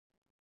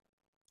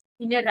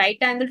in a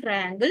right angle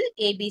triangle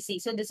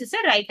ABC. So this is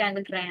a right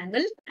angle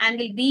triangle.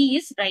 Angle B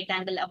is right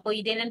angle. அப்போ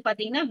இது என்னன்னு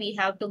பாத்தீங்கன்னா we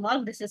have to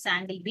mark this is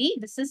angle B.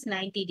 This is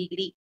 90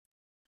 degree.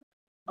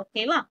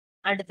 ஓகேவா?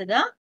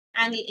 அடுத்ததா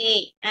angle A.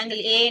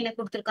 Angle A என்ன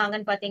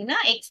கொடுத்திருக்காங்கன்னு பாத்தீங்கன்னா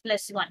x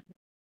plus 1.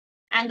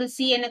 Angle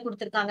C என்ன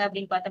கொடுத்திருக்காங்க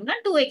அப்படின்னு பார்த்தோம்னா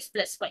 2x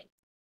plus 5.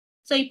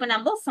 So இப்போ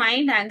நம்ம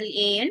find angle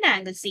A and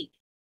angle C.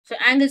 So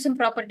angles and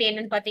property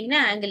என்னன்னு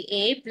பாத்தீங்கன்னா angle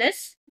A plus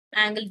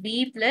angle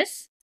B plus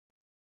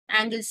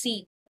angle C.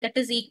 That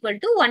is equal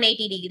to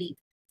 180 degree.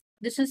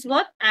 This is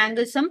what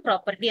angle sum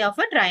property of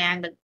a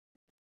triangle.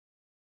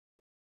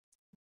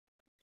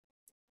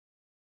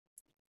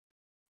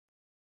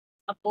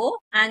 அப்போ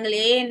angle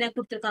A என்ன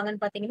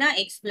கொடுத்திருக்காங்கன்னு பாத்தீங்கன்னா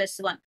x plus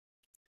 1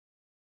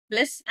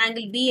 plus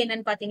angle B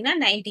என்னன்னு பாத்தீங்கன்னா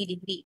 90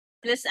 degree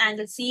plus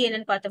angle C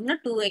என்னன்னு பார்த்தோம்னா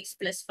 2x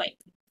plus 5.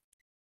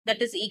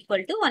 That is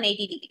equal to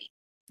 180 degree.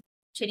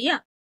 சரியா?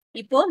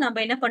 இப்போ நம்ம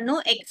என்ன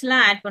பண்ணோம் x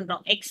எல்லாம் ஆட்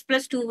பண்றோம். x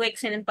plus 2x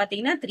என்னன்னு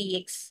பாத்தீங்கன்னா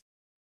 3x.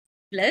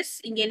 Plus,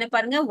 இங்க என்ன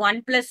பாருங்க 1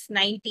 plus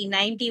 90,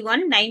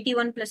 91,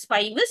 91 plus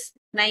 5 is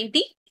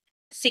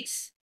 96.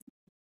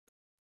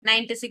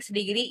 96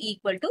 degree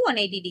equal to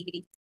 180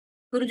 degree.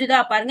 புரிஞ்சுதா?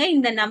 பாருங்க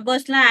இந்த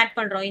நம்பர்ஸ்லாம் ஆட்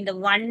பண்றோம். இந்த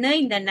 1,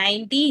 இந்த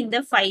 90, இந்த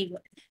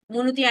 5.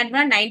 மூணுத்தையும் ஆட்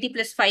பண்ணா 90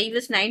 plus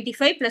 5 is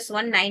 95 plus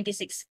 1,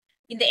 96.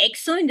 இந்த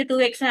xம் இந்த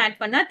 2x ஆட்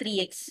பண்ணா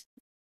 3x.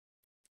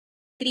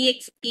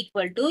 3x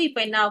equal to, இப்போ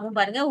என்ன ஆகும்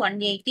பாருங்க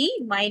 180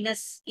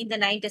 minus இந்த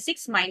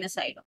 96 minus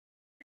ஆயிடும்.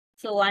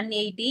 So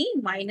 180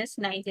 minus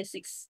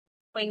 96.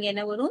 இப்போ இங்க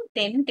என்ன வரும்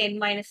 10, 10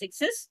 minus 6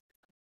 is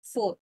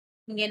 4.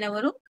 இங்க என்ன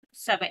வரும்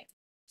 7.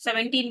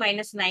 17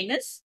 minus 9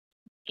 is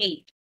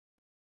 8.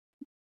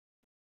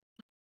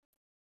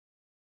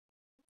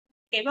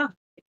 ஓகேவா?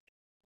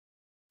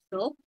 So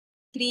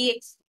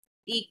 3x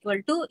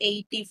equal to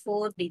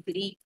 84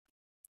 degree.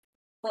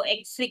 இப்போ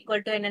x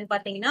equal to என்னன்னு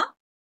பாத்தீங்கன்னா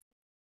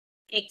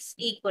x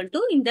equal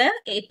to இந்த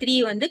 3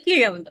 வந்து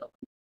கீழே வந்துரும்.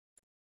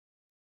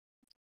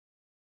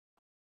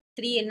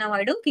 3 என்ன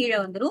ஆயிடும் கீழே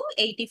வந்துரும்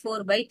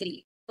 84 by 3.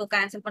 So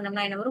cancel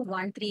பண்ணோம்னா என்ன வரும்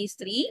 1 3 is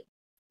 3.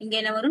 இங்க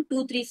என்ன வரும்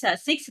 2 3s are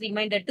 6,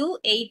 remainder 2,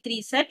 8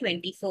 3s are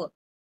 24.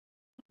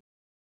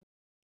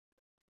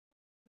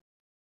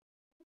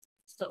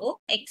 So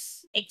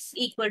x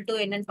equal to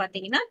என்னன்னு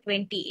பாத்தீங்கன்னா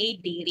 28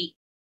 degree.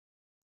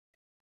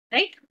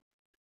 Right?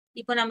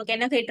 இப்போ நமக்கு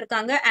என்ன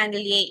கேட்டிருக்காங்க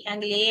angle A.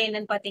 Angle A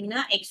என்னன்னு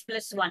பாத்தீங்கன்னா x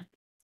plus 1.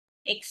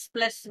 x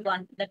plus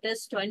 1, that is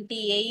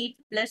 28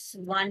 plus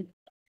 1.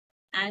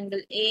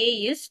 Angle A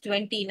is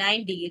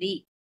 29 degree.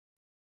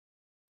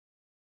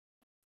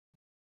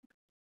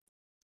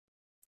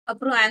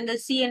 அப்புறம் angle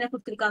C என்ன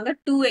கொடுத்திருக்காங்க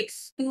 2x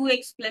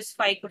plus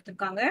 5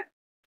 கொடுத்திருக்காங்க.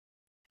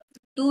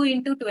 2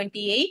 into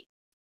 28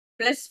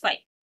 plus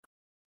 5.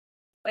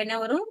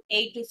 என்ன வரும்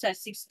 8 is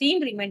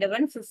 16, remainder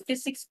 1,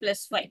 56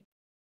 plus 5.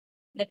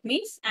 That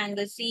means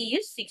angle C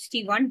is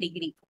 61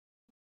 degree.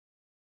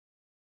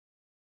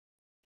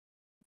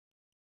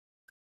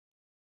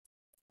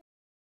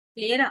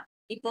 Clear?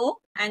 இப்போ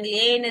angle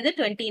A என்னது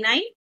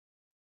 29.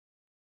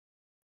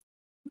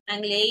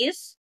 Angle A is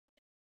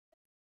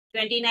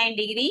 29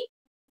 degree.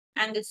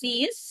 Angle C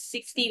is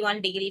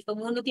 61 degree. இப்போ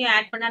மூணுத்தையும்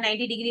ஆட் பண்ணா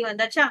 90 degree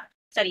வந்தாச்சா?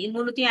 சரி,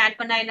 மூணுத்தையும் ஆட்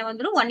பண்ணா என்ன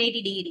வந்துரும்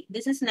 180 degree.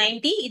 This is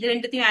 90. இது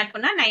ரெண்டுத்தையும் ஆட்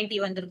பண்ணா 90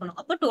 வந்திருக்கணும்.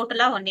 அப்போ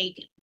டோட்டலா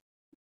 180.